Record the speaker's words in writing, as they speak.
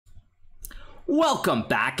Welcome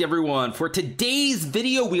back everyone. For today's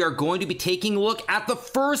video we are going to be taking a look at the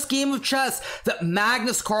first game of chess that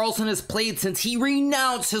Magnus Carlsen has played since he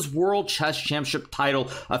renounced his World Chess Championship title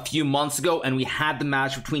a few months ago, and we had the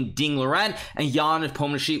match between Ding Liren and Jan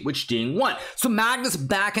Nepomniachtchi, which Ding won. So Magnus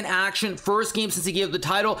back in action, first game since he gave the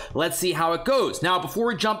title. Let's see how it goes. Now before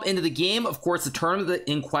we jump into the game, of course the tournament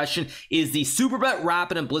in question is the Superbet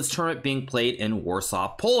Rapid and Blitz tournament being played in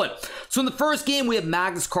Warsaw, Poland. So in the first game we have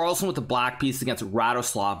Magnus Carlsen with the black piece against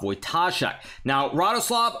Radoslaw Wojtaszek. Now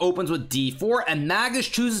Radoslaw opens with d4 and Magnus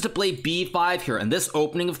chooses to play b5 here, and this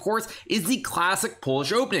opening of course is the classic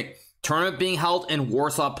Polish opening. Tournament being held in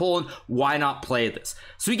Warsaw, Poland, why not play this?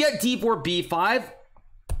 So we get d4 b5.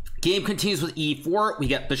 Game continues with e4, we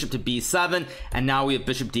get bishop to b7, and now we have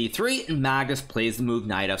bishop d3, and Magnus plays the move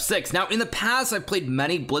knight f6. Now in the past I've played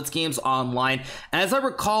many blitz games online, and as I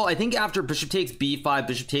recall, I think after bishop takes b5,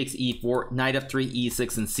 bishop takes e4, knight f3,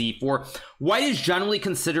 e6, and c4, white is generally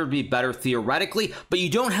considered to be better theoretically, but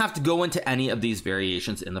you don't have to go into any of these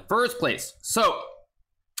variations in the first place. So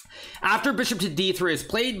after bishop to d3 is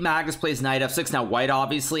played, Magnus plays knight f6. Now white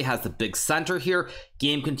obviously has the big center here.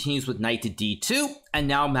 Game continues with knight to d2, and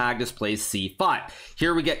now Magnus plays c5.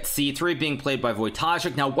 Here we get c3 being played by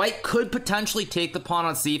Wojtaszek. Now white could potentially take the pawn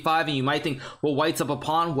on c5, and you might think, well, white's up a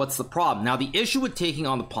pawn, what's the problem? Now the issue with taking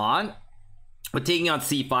on the pawn, but taking on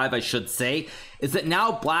c5 I should say, is that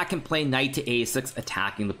now black can play knight to a6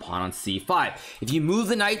 attacking the pawn on c5. If you move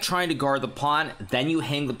the knight trying to guard the pawn, then you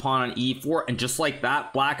hang the pawn on e4, and just like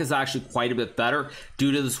that, black is actually quite a bit better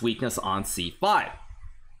due to this weakness on c5.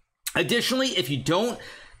 Additionally, if you don't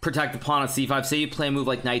protect the pawn on c5, say you play a move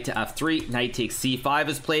like knight to f3, knight takes c5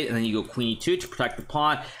 is played, and then you go queen e2 to protect the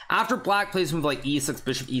pawn. After black plays a move like e6,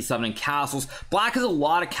 bishop e7, and castles, black has a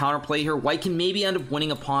lot of counterplay here. White can maybe end up winning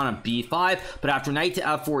a pawn on b5, but after knight to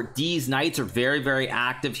f4, these knights are very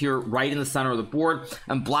active here right in the center of the board,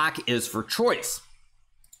 and black is for choice.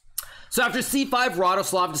 So after c5,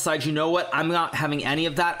 Radoslaw decides, you know what, I'm not having any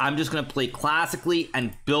of that, I'm just going to play classically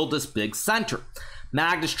and build this big center.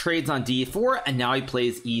 Magnus trades on d4, and now he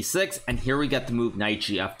plays e6, and here we get the move knight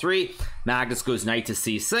gf3. Magnus goes knight to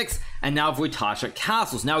c6, and now Wojtaszek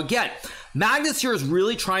castles. Now again, Magnus here is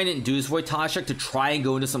really trying to induce Wojtaszek to try and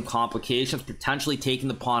go into some complications, potentially taking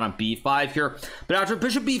the pawn on b5 here. But after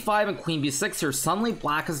bishop b5 and queen b6 here, suddenly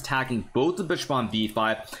black is attacking both the bishop on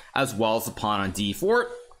b5 as well as the pawn on d4.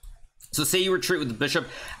 So say you retreat with the bishop,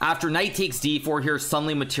 after knight takes d4 here,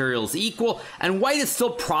 suddenly material is equal, and white is still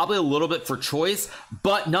probably a little bit for choice,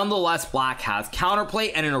 but nonetheless black has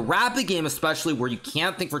counterplay, and in a rapid game especially where you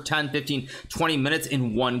can't think for 10, 15, 20 minutes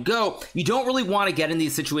in one go, you don't really want to get in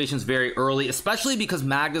these situations very early, especially because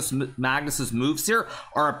Magnus's moves here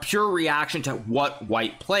are a pure reaction to what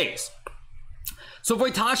white plays. So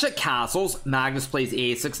Wojtaszek castles, Magnus plays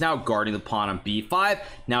a6 now, guarding the pawn on b5.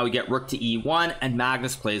 Now we get rook to e1, and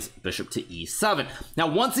Magnus plays bishop to e7. Now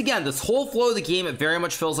once again, this whole flow of the game, it very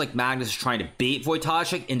much feels like Magnus is trying to bait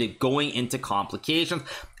Wojtaszek into going into complications.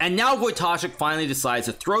 And now Wojtaszek finally decides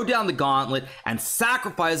to throw down the gauntlet and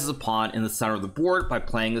sacrifices a pawn in the center of the board by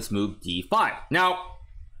playing this move d5. Now,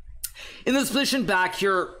 in this position back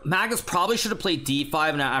here, Magnus probably should have played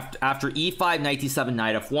d5, and after e5, knight d7,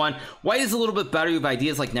 knight f1. White is a little bit better. You have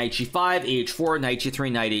ideas like knight g5, h4, knight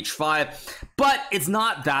g3, knight h5, but it's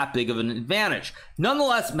not that big of an advantage.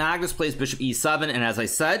 Nonetheless, Magnus plays bishop e7, and as I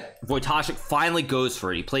said, Wojtaszek finally goes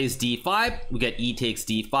for it. He plays d5, we get e takes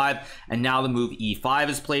d5, and now the move e5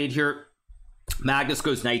 is played here. Magnus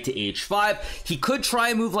goes knight to h5. He could try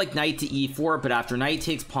a move like knight to e4, but after knight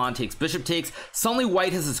takes, pawn takes, bishop takes, suddenly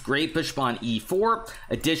white has this great bishop on e4.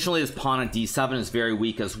 Additionally, his pawn on d7 is very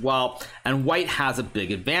weak as well, and white has a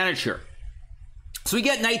big advantage here. So we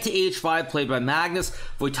get knight to h5 played by Magnus.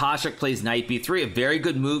 Wojtaszek plays knight b3, a very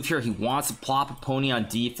good move here. He wants to plop a pony on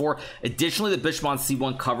d4. Additionally, the bishop on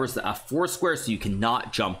c1 covers the f4 square, so you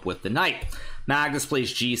cannot jump with the knight. Magnus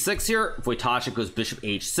plays g6 here. Wojtaszek goes bishop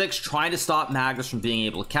h6, trying to stop Magnus from being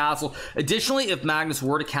able to castle. Additionally, if Magnus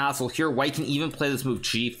were to castle here, white can even play this move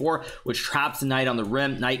g4, which traps the knight on the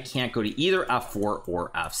rim. Knight can't go to either f4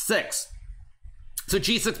 or f6. So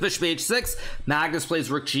g6, bishop h6, Magnus plays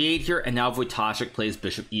rook g8 here, and now Wojtaszek plays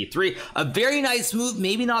bishop e3. A very nice move,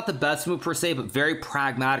 maybe not the best move per se, but very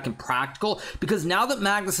pragmatic and practical, because now that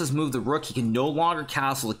Magnus has moved the rook, he can no longer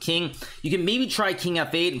castle the king. You can maybe try king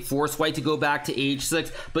f8 and force white to go back to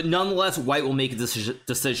h6, but nonetheless, white will make a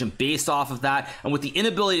decision based off of that, and with the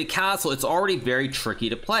inability to castle, it's already very tricky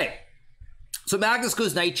to play. So Magnus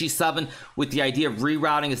goes knight g7 with the idea of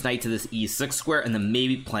rerouting his knight to this e6 square and then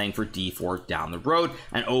maybe playing for d4 down the road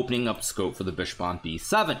and opening up scope for the bishop on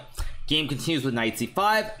b7. Game continues with knight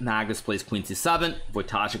c5, Magnus plays queen c7,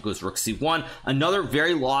 Wojtaszek goes rook c1. Another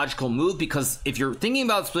very logical move, because if you're thinking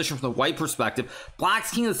about this position from the white perspective,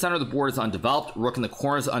 black's king in the center of the board is undeveloped, rook in the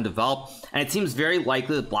corner is undeveloped, and it seems very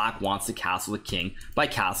likely that black wants to castle the king by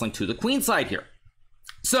castling to the queen side here.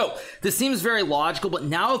 So this seems very logical, but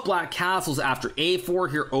now if black castles after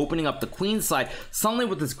a4 here, opening up the queen side, suddenly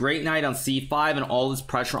with this great knight on c5 and all this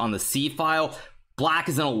pressure on the c file, black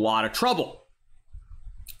is in a lot of trouble.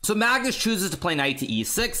 So Magnus chooses to play knight to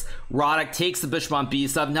e6. Radoslaw takes the bishop on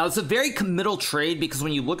b7. Now it's a very committal trade, because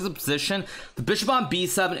when you look at the position, the bishop on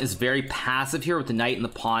b7 is very passive here with the knight and the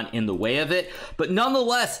pawn in the way of it. But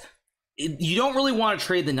nonetheless, you don't really want to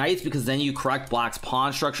trade the knights, because then you correct black's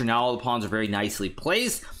pawn structure. Now all the pawns are very nicely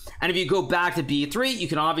placed. And if you go back to b3, you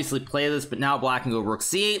can obviously play this, but now black can go rook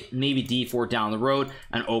c8, maybe d4 down the road,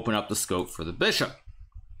 and open up the scope for the bishop.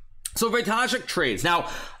 So Wojtaszek trades. Now,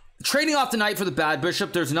 trading off the knight for the bad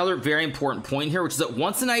bishop, there's another very important point here, which is that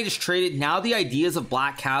once the knight is traded, now the ideas of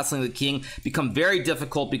black castling the king become very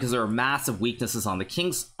difficult, because there are massive weaknesses on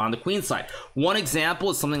the queen side. One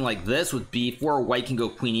example is something like this with b4, white can go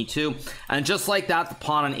queen e2, and just like that, the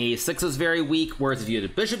pawn on a6 is very weak, whereas if you had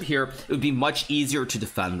a bishop here, it would be much easier to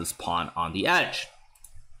defend this pawn on the edge.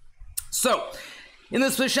 So in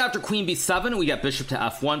this position after queen b7, we get bishop to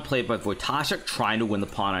f1 played by Wojtaszek, trying to win the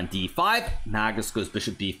pawn on d5. Magnus goes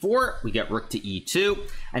bishop b4, we get rook to e2,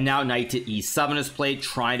 and now knight to e7 is played,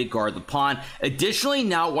 trying to guard the pawn. Additionally,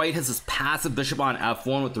 now white has this passive bishop on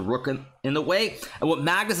f1 with the rook in the way, and what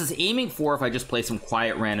Magnus is aiming for, if I just play some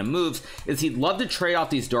quiet random moves, is he'd love to trade off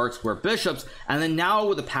these dark square bishops, and then now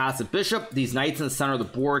with a passive bishop, these knights in the center of the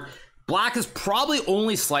board, black is probably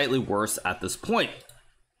only slightly worse at this point.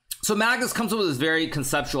 So Magnus comes up with this very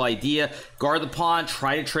conceptual idea: guard the pawn,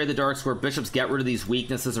 try to trade the dark square bishops, get rid of these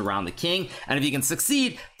weaknesses around the king, and if he can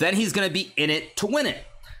succeed, then he's going to be in it to win it.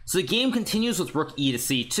 So the game continues with rook e to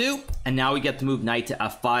c2, and now we get the move knight to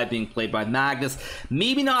f5 being played by Magnus.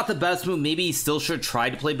 Maybe not the best move, maybe he still should try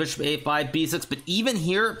to play bishop a5, b6, but even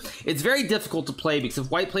here, it's very difficult to play, because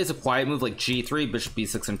if white plays a quiet move like g3, bishop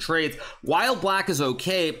b6 and trades, while black is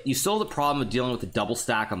okay, you still have the problem of dealing with the double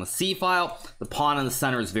stack on the c file. The pawn in the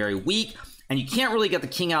center is very weak, and you can't really get the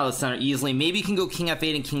king out of the center easily. Maybe you can go king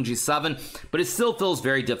f8 and king g7, but it still feels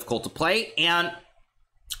very difficult to play. And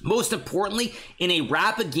most importantly, in a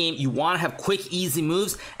rapid game, you want to have quick, easy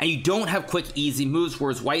moves, and you don't have quick, easy moves,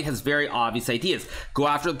 whereas white has very obvious ideas. Go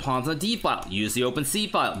after the pawns on the d file, use the open c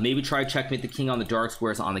file, maybe try to checkmate the king on the dark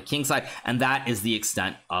squares on the king side, and that is the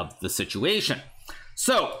extent of the situation.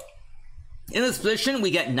 So in this position,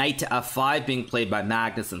 we get knight to f5 being played by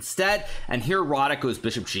Magnus instead, and here Radoslaw goes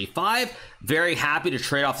bishop g5. Very happy to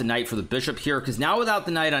trade off the knight for the bishop here, because now without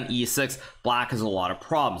the knight on e6, black has a lot of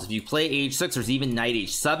problems. If you play h6, there's even knight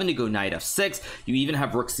h7 to go knight f6. You even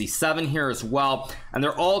have rook c7 here as well, and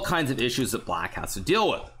there are all kinds of issues that black has to deal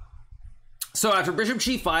with. So after bishop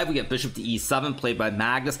g5, we get bishop to e7 played by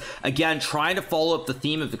Magnus, again trying to follow up the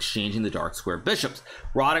theme of exchanging the dark square bishops.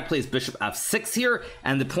 Radoslaw plays bishop f6 here,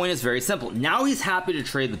 and the point is very simple. Now he's happy to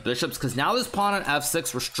trade the bishops, because now this pawn on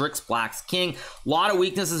f6 restricts black's king. A lot of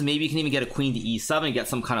weaknesses. Maybe you can even get a queen to e7 and get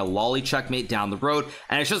some kind of lolly checkmate down the road,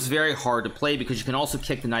 and it's just very hard to play, because you can also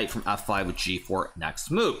kick the knight from f5 with g4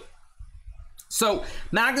 next move. So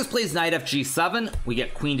Magnus plays knight fg7, we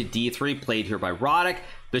get queen to d3 played here by Radoslaw.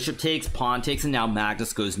 Bishop takes, pawn takes, and now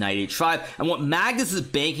Magnus goes knight h5. And what Magnus is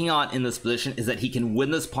banking on in this position is that he can win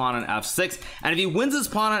this pawn on f6. And if he wins this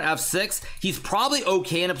pawn on f6, he's probably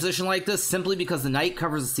okay in a position like this, simply because the knight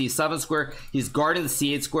covers the c7 square, he's guarding the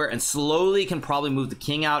c8 square, and slowly can probably move the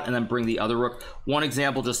king out and then bring the other rook. One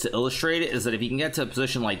example just to illustrate it is that if he can get to a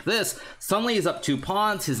position like this, suddenly he's up 2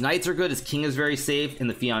 pawns, his knights are good, his king is very safe in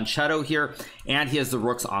the fianchetto here, and he has the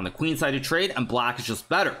rooks on the queen side to trade, and black is just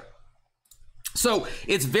better. So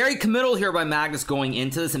it's very committal here by Magnus going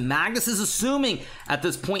into this, and Magnus is assuming at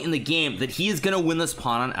this point in the game that he is going to win this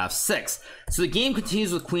pawn on f6. So the game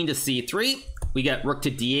continues with queen to c3. We get rook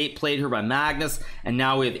to d8 played here by Magnus, and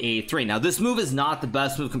now we have a3. Now this move is not the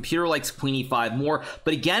best move. Computer likes queen e5 more,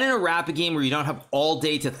 but again, in a rapid game where you don't have all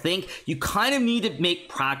day to think, you kind of need to make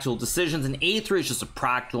practical decisions, and a3 is just a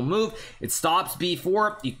practical move. It stops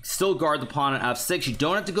b4, you still guard the pawn on f6. You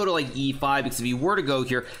don't have to go to like e5, because if you were to go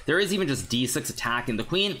here, there is even just d6 attacking the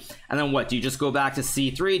queen, and then what? Do you just go back to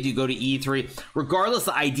c3? Do you go to e3? Regardless,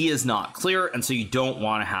 the idea is not clear, and so you don't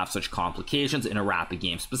want to have such complications in a rapid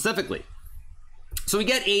game specifically. So we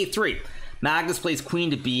get a3. Magnus plays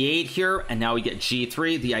queen to b8 here, and now we get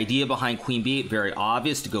g3. The idea behind queen b8, very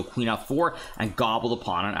obvious, to go queen f4 and gobble the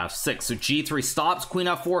pawn on f6. So g3 stops queen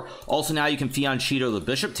f4. Also now you can fianchetto the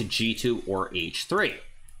bishop to g2 or h3.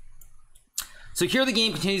 So here the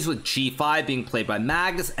game continues with g5 being played by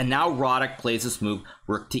Magnus, and now Radoslaw plays this move,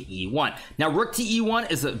 rook to e1. Now rook to e1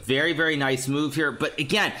 is a very, very nice move here, but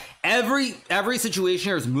again, every situation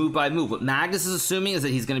here is move by move. What Magnus is assuming is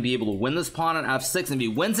that he's going to be able to win this pawn on f6, and if he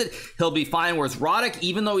wins it, he'll be fine, whereas Radoslaw,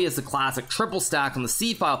 even though he has the classic triple stack on the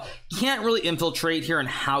c file, can't really infiltrate here, and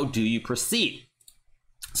how do you proceed?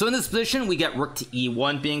 So in this position, we get rook to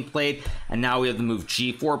e1 being played, and now we have the move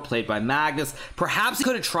g4 played by Magnus. Perhaps he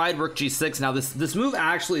could have tried rook g6. Now this move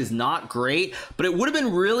actually is not great, but it would have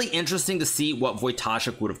been really interesting to see what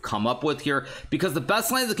Wojtaszek would have come up with here, because the best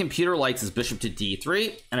line the computer likes is bishop to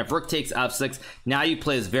d3, and if rook takes f6, now you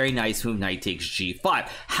play this very nice move, knight takes g5.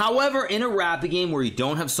 However, in a rapid game where you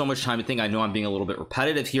don't have so much time to think, I know I'm being a little bit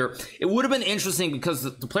repetitive here, it would have been interesting because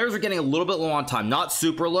the players are getting a little bit low on time, not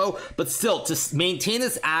super low, but still, to maintain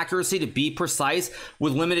this accuracy, to be precise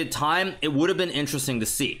with limited time, it would have been interesting to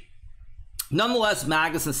see. Nonetheless,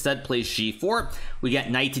 Magnus instead plays g4. We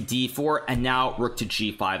get knight to d4, and now rook to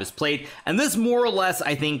g5 is played, and this more or less,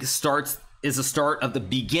 I think, is the start of the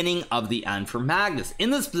beginning of the end for Magnus.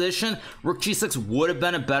 In this position, rook g6 would have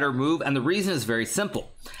been a better move, and the reason is very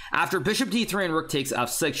simple. After bishop d3 and rook takes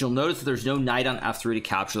f6, you'll notice that there's no knight on f3 to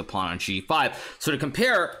capture the pawn on g5. So to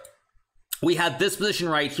compare, we had this position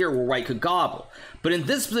right here where white could gobble. But in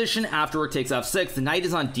this position, after rook takes f6, the knight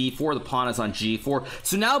is on d4, the pawn is on g4.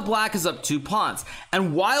 So now black is up 2 pawns.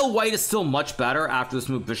 And while white is still much better after this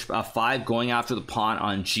move bishop f5, going after the pawn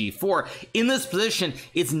on g4, in this position,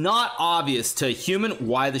 it's not obvious to a human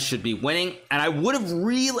why this should be winning. And I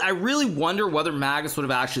really wonder whether Magnus would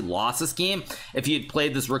have actually lost this game if he had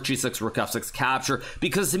played this rook g6, rook f6 capture,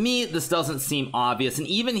 because to me, this doesn't seem obvious. And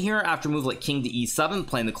even here, after a move like king to e7,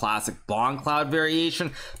 playing the classic bomb cloud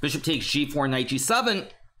variation, bishop takes g4, knight g7,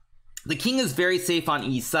 the king is very safe on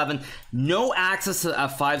e7, no access to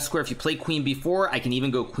f5 square. If you play queen b4, I can even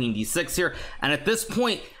go queen d6 here, and at this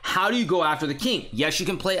point, how do you go after the king? Yes, you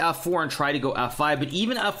can play f4 and try to go f5, but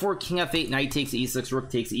even f4, king f8, knight takes e6, rook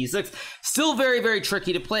takes e6, still very, very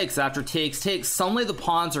tricky to play, because after takes, suddenly the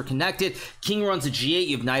pawns are connected, king runs to g8,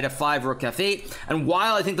 you have knight f5, rook f8, and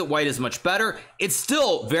while I think that white is much better, it's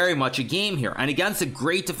still very much a game here, and against a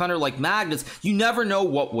great defender like Magnus, you never know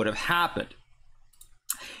what would have happened.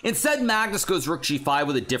 Instead, Magnus goes rook g5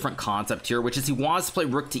 with a different concept here, which is he wants to play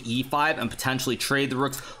rook to e5 and potentially trade the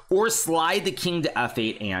rooks, or slide the king to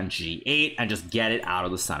f8 and g8 and just get it out of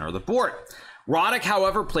the center of the board. Radoslaw,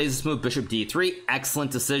 however, plays this move bishop d3.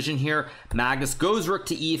 Excellent decision here. Magnus goes rook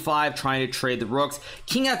to e5, trying to trade the rooks.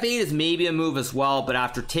 King f8 is maybe a move as well, but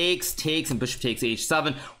after takes, and bishop takes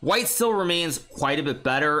h7, white still remains quite a bit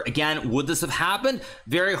better. Again, would this have happened?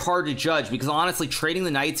 Very hard to judge, because honestly, trading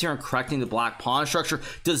the knights here and correcting the black pawn structure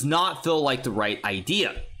does not feel like the right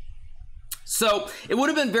idea. So it would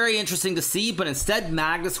have been very interesting to see, but instead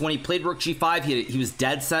Magnus, when he played rook g5, he was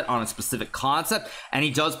dead set on a specific concept, and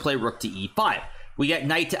he does play rook to e5. We get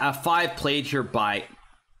knight to f5 played here by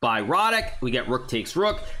Radoslaw. We get rook takes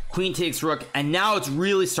rook, queen takes rook, and now it's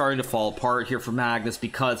really starting to fall apart here for Magnus,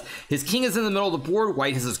 because his king is in the middle of the board.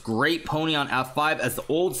 White has this great pony on f5. As the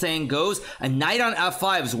old saying goes, a knight on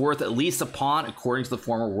f5 is worth at least a pawn, according to the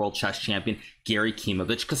former world chess champion Garry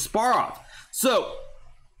Kasparov. So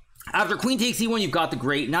after queen takes e1, you've got the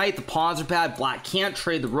great knight. The pawns are bad. Black can't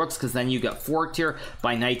trade the rooks, because then you get forked here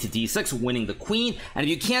by knight to d6, winning the queen. And if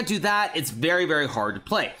you can't do that, it's very, very hard to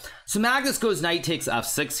play. So Magnus goes knight takes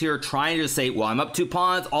f6 here, trying to say, well, I'm up 2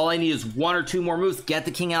 pawns. All I need is 1 or 2 more moves, get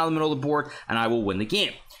the king out of the middle of the board, and I will win the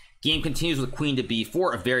game. Game continues with queen to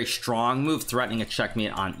b4, a very strong move, threatening a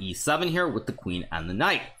checkmate on e7 here with the queen and the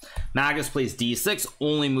knight. Magnus plays d6,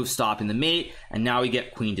 only move stopping the mate, and now we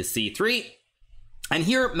get queen to c3. And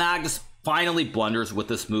here, Magnus finally blunders with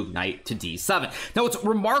this move, knight to d7. Now, what's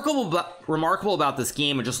remarkable about this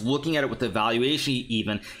game, and just looking at it with the evaluation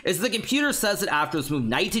even, is the computer says that after this move,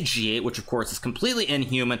 knight to g8, which of course is completely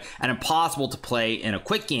inhuman and impossible to play in a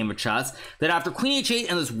quick game of chess, that after queen h8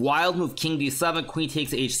 and this wild move, king d7, queen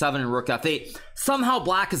takes h7, and rook f8, somehow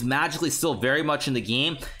black is magically still very much in the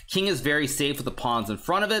game. King is very safe with the pawns in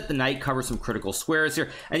front of it. The knight covers some critical squares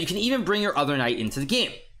here, and you can even bring your other knight into the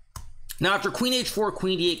game. Now, after queen h4,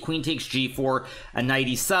 queen d8, queen takes g4, and knight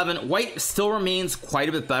e7, white still remains quite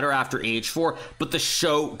a bit better after h4, but the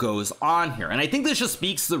show goes on here. And I think this just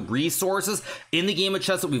speaks to the resources in the game of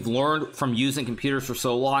chess that we've learned from using computers for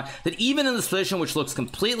so long, that even in this position, which looks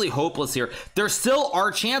completely hopeless here, there still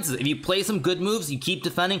are chances. If you play some good moves, you keep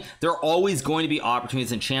defending, there are always going to be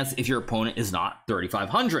opportunities and chances if your opponent is not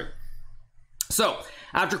 3,500. So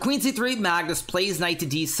After queen c3, Magnus plays knight to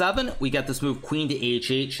d7. We get this move queen to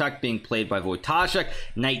h8 check being played by Wojtaszek.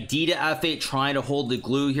 Knight d to f8, trying to hold the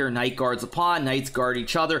glue here. Knight guards a pawn, knights guard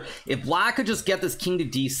each other. If black could just get this king to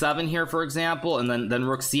d7 here, for example, and then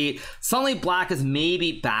rook c8, suddenly black is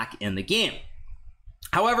maybe back in the game.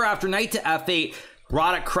 However, after knight to f8,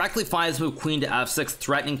 Radoslaw correctly finds move queen to f6,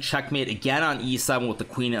 threatening checkmate again on e7 with the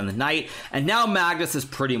queen and the knight. And now Magnus is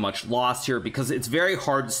pretty much lost here because it's very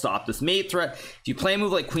hard to stop this mate threat. If you play a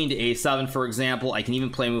move like queen to a7, for example, I can even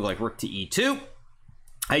play a move like rook to e2.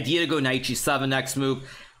 Idea to go knight g7 next move.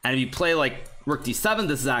 And if you play like rook d7,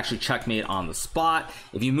 this is actually checkmate on the spot.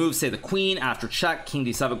 If you move, say, the queen after check, king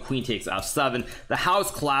d7, queen takes f7, the house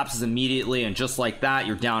collapses immediately, and just like that,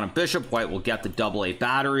 you're down a bishop. White will get the double A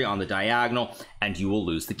battery on the diagonal, and you will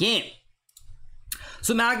lose the game.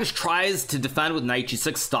 So Magnus tries to defend with knight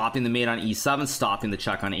g6, stopping the mate on e7, stopping the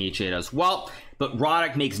check on h8 as well. But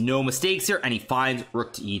Radoslaw makes no mistakes here, and he finds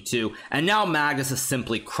rook to e2. And now Magnus is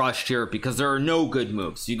simply crushed here because there are no good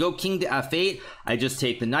moves. You go king to f8, I just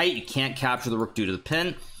take the knight. You can't capture the rook due to the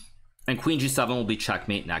pin. And queen g7 will be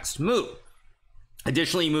checkmate next move.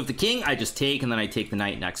 Additionally, you move the king, I just take, and then I take the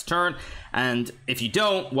knight next turn. And if you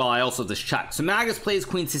don't, well, I also just check. So Magnus plays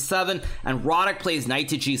queen c7, and Radoslaw plays knight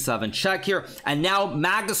to g7 check here. And now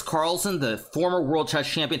Magnus Carlsen, the former world chess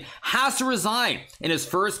champion, has to resign in his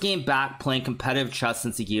first game back playing competitive chess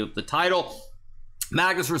since he gave up the title.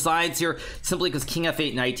 Magnus resigns here simply because king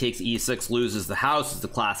f8, knight takes e6, loses the house. It's the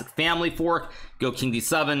classic family fork. Go king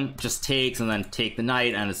d7, just takes, and then take the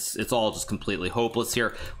knight, and it's all just completely hopeless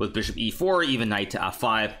here with bishop e4, even knight to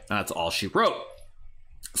f5, and that's all she wrote.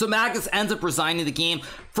 So Magnus ends up resigning the game.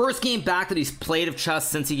 First game back that he's played of chess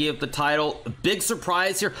since he gave up the title. A big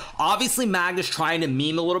surprise here. Obviously, Magnus trying to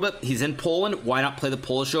meme a little bit. He's in Poland. Why not play the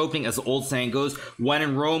Polish opening? As the old saying goes, when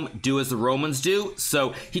in Rome, do as the Romans do.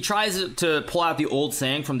 So he tries to pull out the old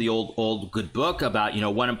saying from the old good book about, you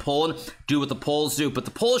know, when in Poland, do what the Poles do. But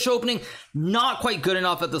the Polish opening, not quite good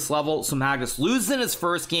enough at this level. So Magnus loses in his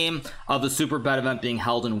first game of the Super Bet event being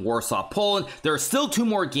held in Warsaw, Poland. There are still 2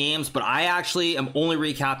 more games, but I actually am only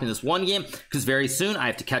recapping this one game because very soon I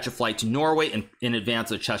have to catch a flight to Norway in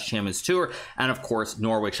advance of Chess Champions Tour, and of course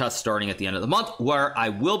Norway Chess starting at the end of the month, where I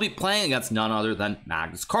will be playing against none other than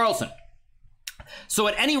Magnus Carlsen. So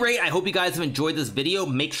at any rate, I hope you guys have enjoyed this video.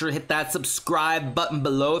 Make sure to hit that subscribe button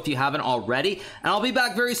below if you haven't already, and I'll be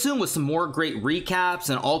back very soon with some more great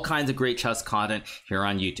recaps and all kinds of great chess content here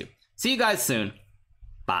on YouTube. See you guys soon.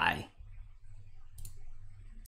 Bye.